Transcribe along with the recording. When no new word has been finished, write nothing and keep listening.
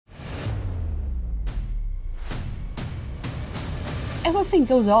Everything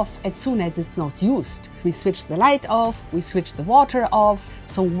goes off as soon as it's not used. We switch the light off, we switch the water off.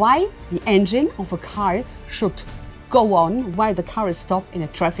 So why the engine of a car should go on while the car is stopped in a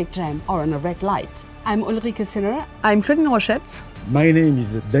traffic jam or on a red light? I'm Ulrike Sinner. I'm Claudine Rochette. My name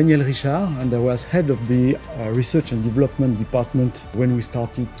is Daniel Richard and I was head of the Research and Development Department when we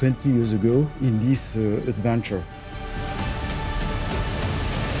started 20 years ago in this adventure.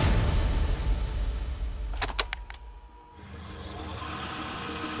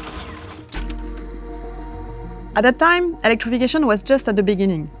 At that time, electrification was just at the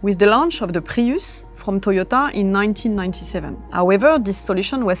beginning, with the launch of the Prius from Toyota in 1997. However, this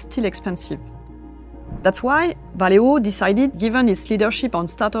solution was still expensive. That's why Valeo decided, given its leadership on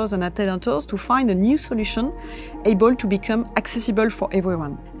starters and alternators, to find a new solution able to become accessible for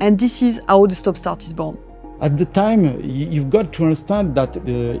everyone. And this is how the stop-start is born. At the time, you've got to understand that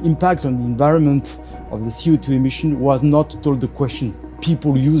the impact on the environment of the CO2 emission was not at all the question.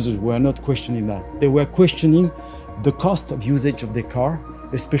 People, users, were not questioning that. They were questioning the cost of usage of the car,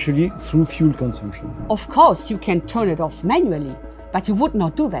 especially through fuel consumption. Of course, you can turn it off manually, but you would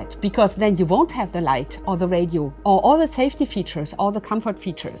not do that because then you won't have the light or the radio or all the safety features or the comfort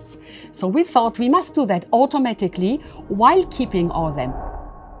features. So we thought we must do that automatically while keeping all them.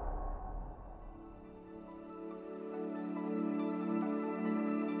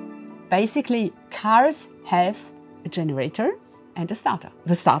 Basically, cars have a generator and a starter.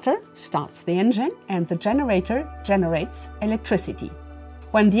 The starter starts the engine and the generator generates electricity.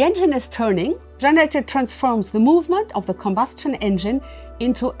 When the engine is turning, the generator transforms the movement of the combustion engine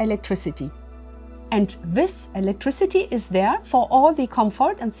into electricity. And this electricity is there for all the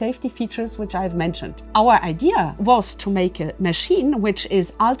comfort and safety features which I've mentioned. Our idea was to make a machine which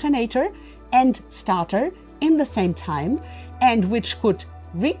is alternator and starter in the same time and which could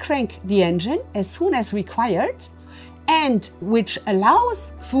recrank the engine as soon as required and which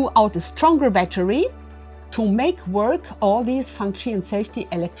allows, throughout a stronger battery, to make work all these function and safety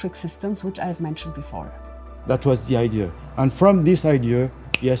electric systems which I've mentioned before. That was the idea. And from this idea,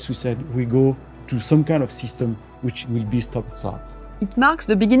 yes, we said we go to some kind of system which will be stop-start. It marks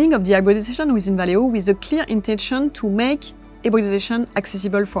the beginning of the hybridization within Valeo with a clear intention to make hybridization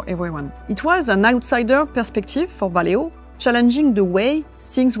accessible for everyone. It was an outsider perspective for Valeo, challenging the way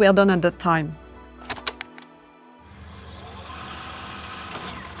things were done at that time.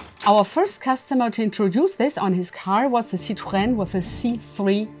 Our first customer to introduce this on his car was the Citroën with a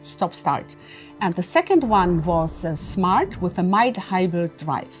C3 stop-start. And the second one was Smart with a mild hybrid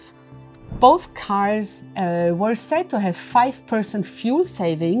drive. Both cars were said to have 5% fuel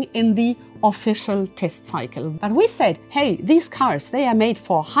saving in the official test cycle. But we said, hey, these cars, they are made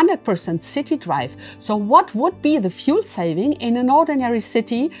for 100% city drive. So what would be the fuel saving in an ordinary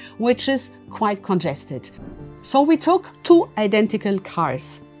city which is quite congested? So we took two identical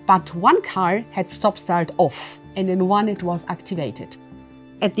cars. But one car had stop-start off, and in one it was activated.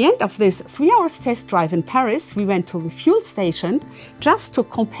 At the end of this 3 hours test drive in Paris, we went to the fuel station just to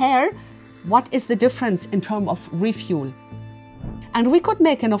compare what is the difference in terms of refuel. And we could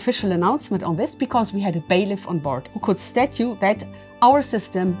make an official announcement on this because we had a bailiff on board who could state you that our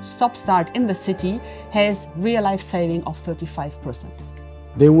system, stop-start in the city, has real life saving of 35%.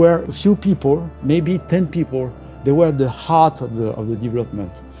 There were a few people, maybe 10 people, they were the heart of the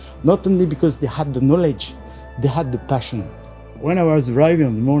development. Not only because they had the knowledge, they had the passion. When I was arriving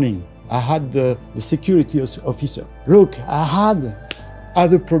in the morning, I had the security officer. Look, I had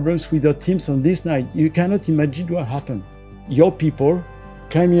other problems with the teams on this night. You cannot imagine what happened. Your people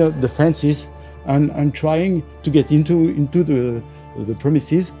climbing up the fences and trying to get into the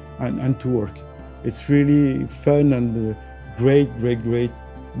premises and to work. It's really fun and great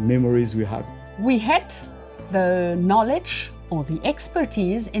memories we have. We had the knowledge or the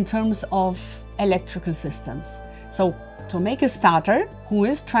expertise in terms of electrical systems. So to make a starter who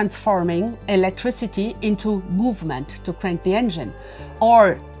is transforming electricity into movement to crank the engine,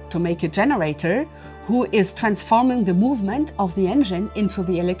 or to make a generator who is transforming the movement of the engine into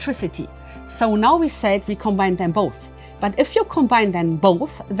the electricity. So now we said we combine them both. But if you combine them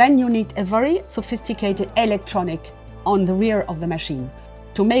both, then you need a very sophisticated electronic on the rear of the machine.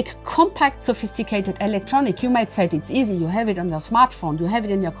 To make compact, sophisticated electronic, you might say it's easy, you have it on your smartphone, you have it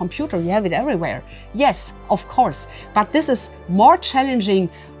in your computer, you have it everywhere. Yes, of course, but this is more challenging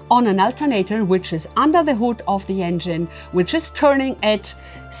on an alternator which is under the hood of the engine, which is turning at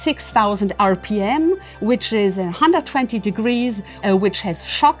 6,000 RPM, which is 120 degrees, which has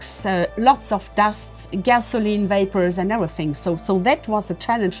shocks, lots of dusts, gasoline vapors and everything. So that was the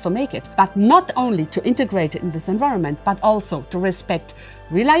challenge to make it. But not only to integrate it in this environment, but also to respect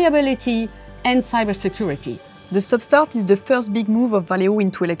reliability and cybersecurity. The stop-start is the first big move of Valeo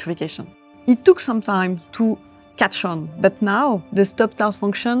into electrification. It took some time to catch on, but now the stop-start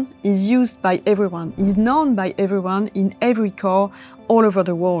function is used by everyone, is known by everyone in every car all over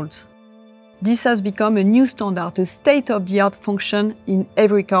the world. This has become a new standard, a state-of-the-art function in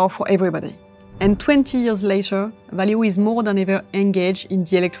every car for everybody. And 20 years later, Valeo is more than ever engaged in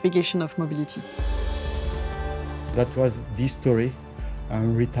the electrification of mobility. That was the story.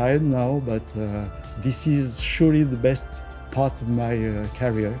 I'm retired now, but this is surely the best part of my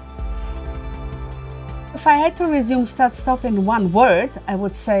career. If I had to resume start-stop in one word, I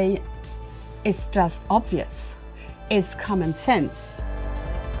would say it's just obvious. It's common sense.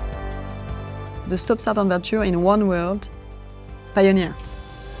 The stop-start adventure in one word: pioneer.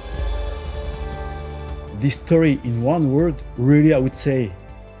 This story in one word, really I would say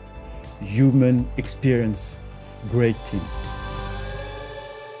human experience, great teams.